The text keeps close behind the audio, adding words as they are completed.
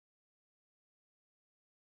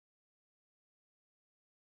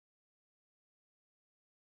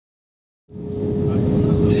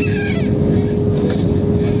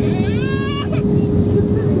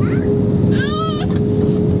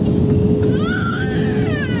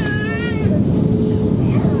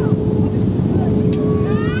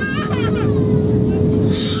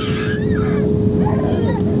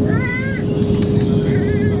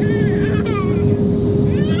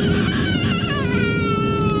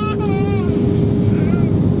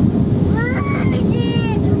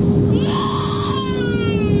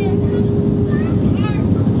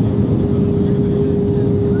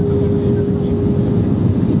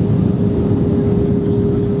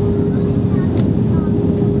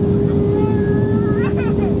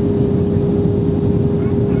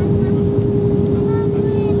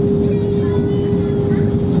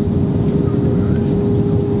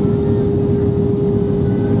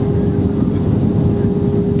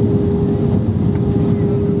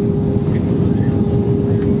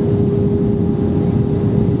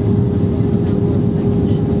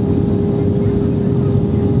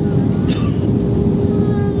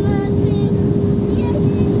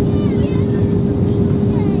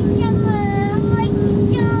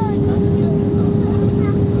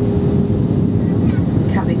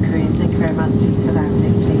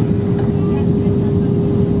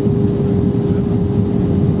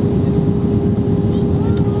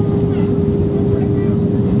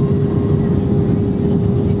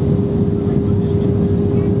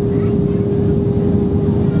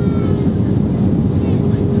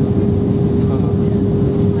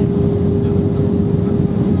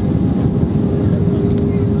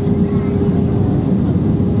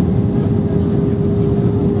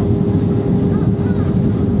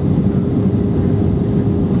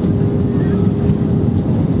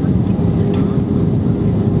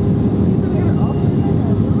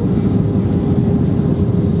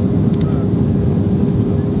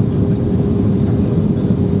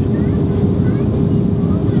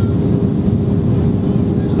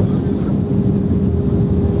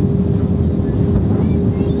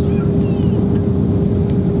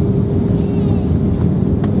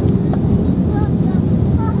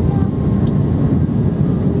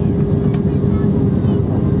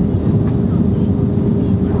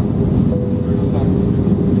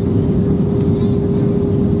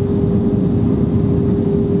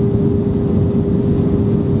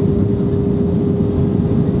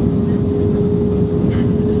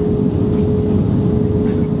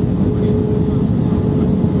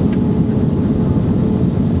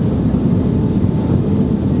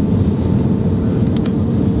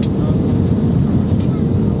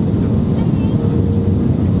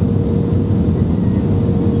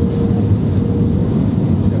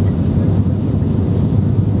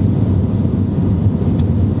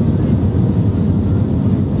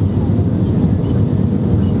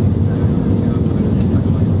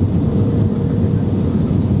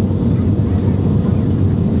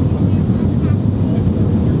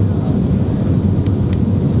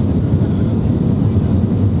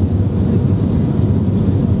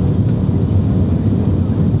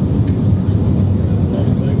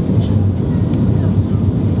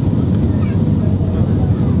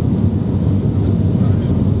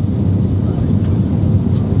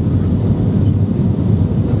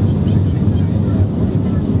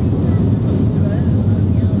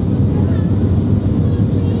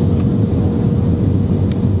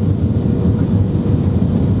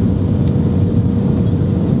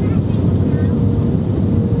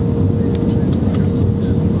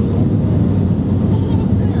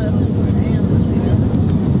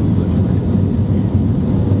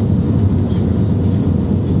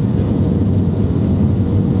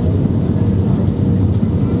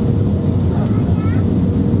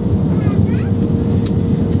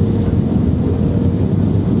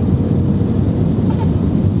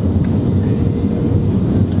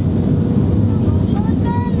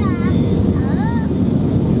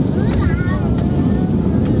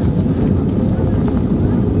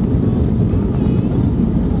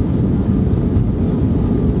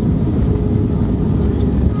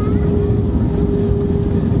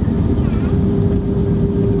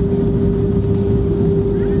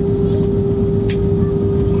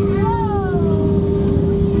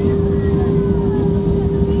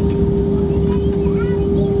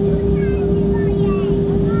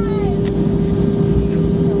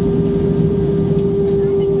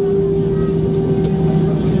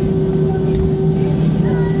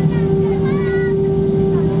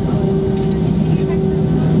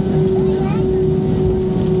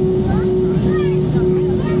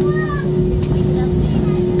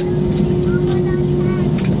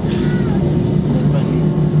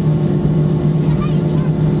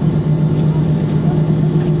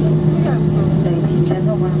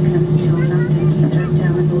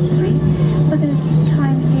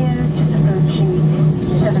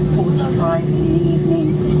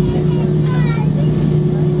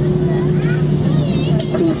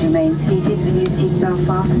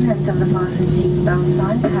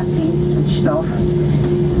aircraft have been switched off.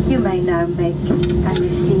 You may now make and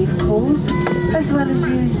receive calls, as well as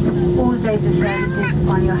use all data services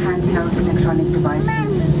on your handheld electronic devices.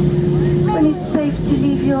 When it's safe to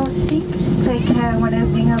leave your seat, take care when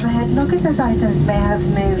opening overhead lockers, as items may have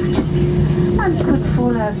moved and could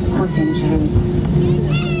fall out and cause injury.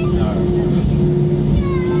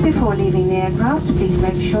 Before leaving the aircraft, please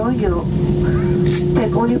make sure you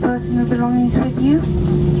take all your personal belongings with you,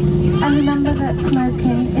 and remember that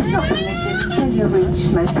smoking is not permitted until you reach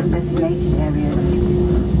smoking designated areas.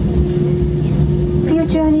 For your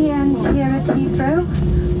journey and here at Heathrow,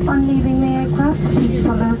 on leaving the aircraft, please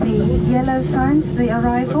follow the yellow signs for the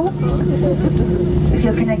arrival. If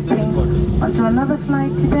you're connecting onto another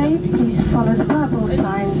flight today, please follow the purple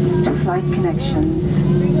signs to flight connections.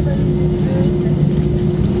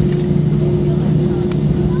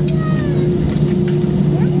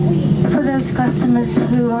 Customers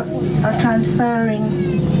who are transferring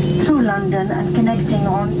through London and connecting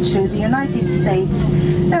on to the United States,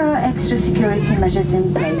 there are extra security measures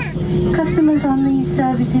in place. Customers on these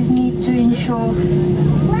services need to ensure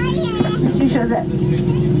that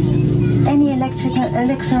any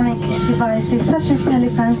electronic devices such as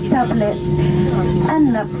telephones, tablets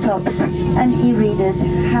and laptops and e-readers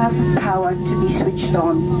have power to be switched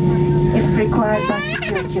on if required by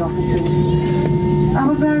security officers.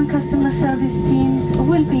 Our ground customer service teams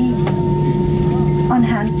will be on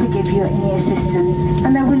hand to give you any assistance,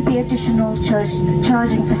 and there will be additional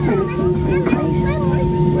charging facilities in place.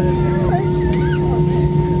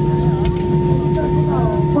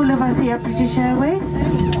 All of us here at British Airways,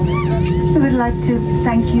 we would like to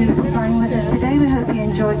thank you for flying with us today. We hope you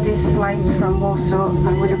enjoyed this flight from Warsaw,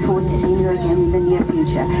 and we look forward to seeing you again in the near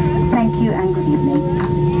future. Thank you and good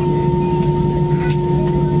evening.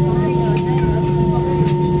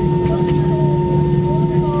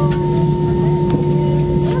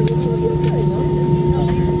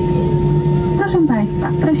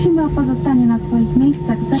 Prosimy o pozostanie na swoich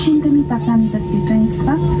miejscach z zapiętymi pasami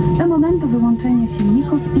bezpieczeństwa do momentu wyłączenia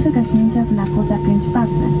silników i wygaśnięcia znaku zapiąć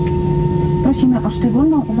pasy. Prosimy o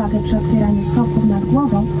szczególną uwagę przy otwieraniu schowków nad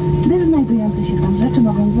głową, gdyż znajdujące się tam rzeczy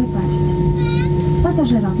mogą wypaść.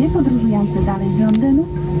 Pasażerowie podróżujący dalej z Londynu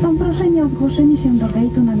są proszeni o zgłoszenie się do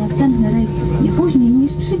gate'u na następny rejs nie później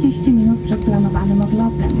niż 30 minut przed planowanym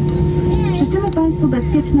odlotem. Życzymy Państwu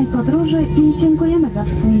bezpiecznej podróży i dziękujemy za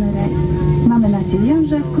wspólny rejs. Mamy nadzieję,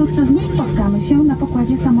 że wkrótce znów spotkamy się na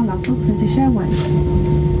pokładzie samolotu British Airways.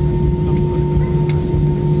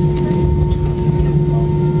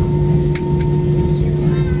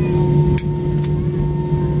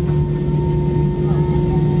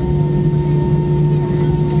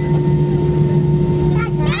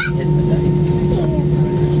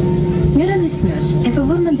 Em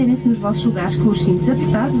favor de manterem-se nos vossos lugares com os cintos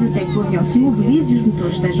apertados até que o avião se mobilize e os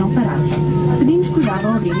motores estejam parados. Pedimos cuidado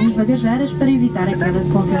ao abrirem as bagageiras para evitar a queda de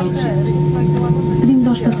qualquer objeto. Pedimos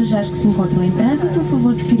aos passageiros que se encontram em trânsito a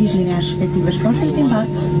favor de se dirigirem às respectivas portas de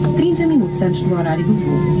embarque 30 minutos antes do horário do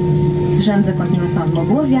voo. Desejamos a continuação de uma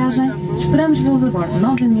boa viagem, esperamos vê-los a bordo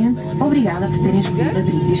novamente. Obrigada por terem escolhido a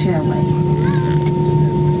British Airways.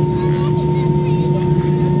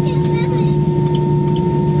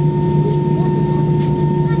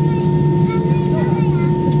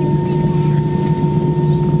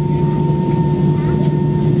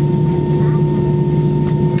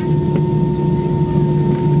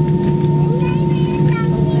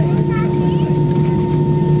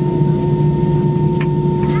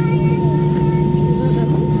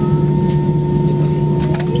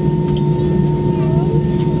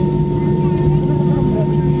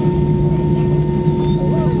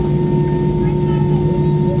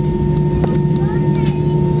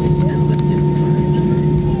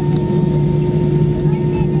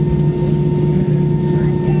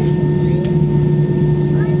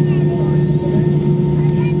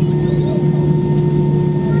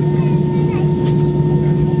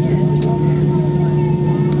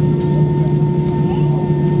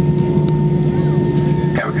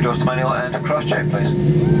 Manual and cross-check, please.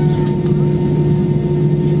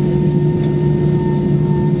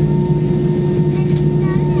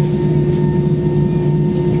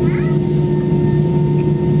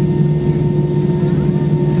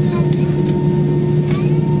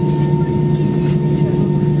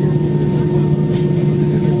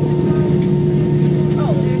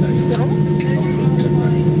 Oh,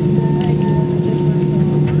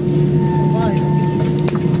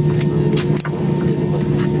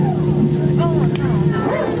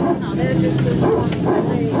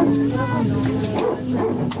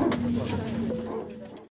 no.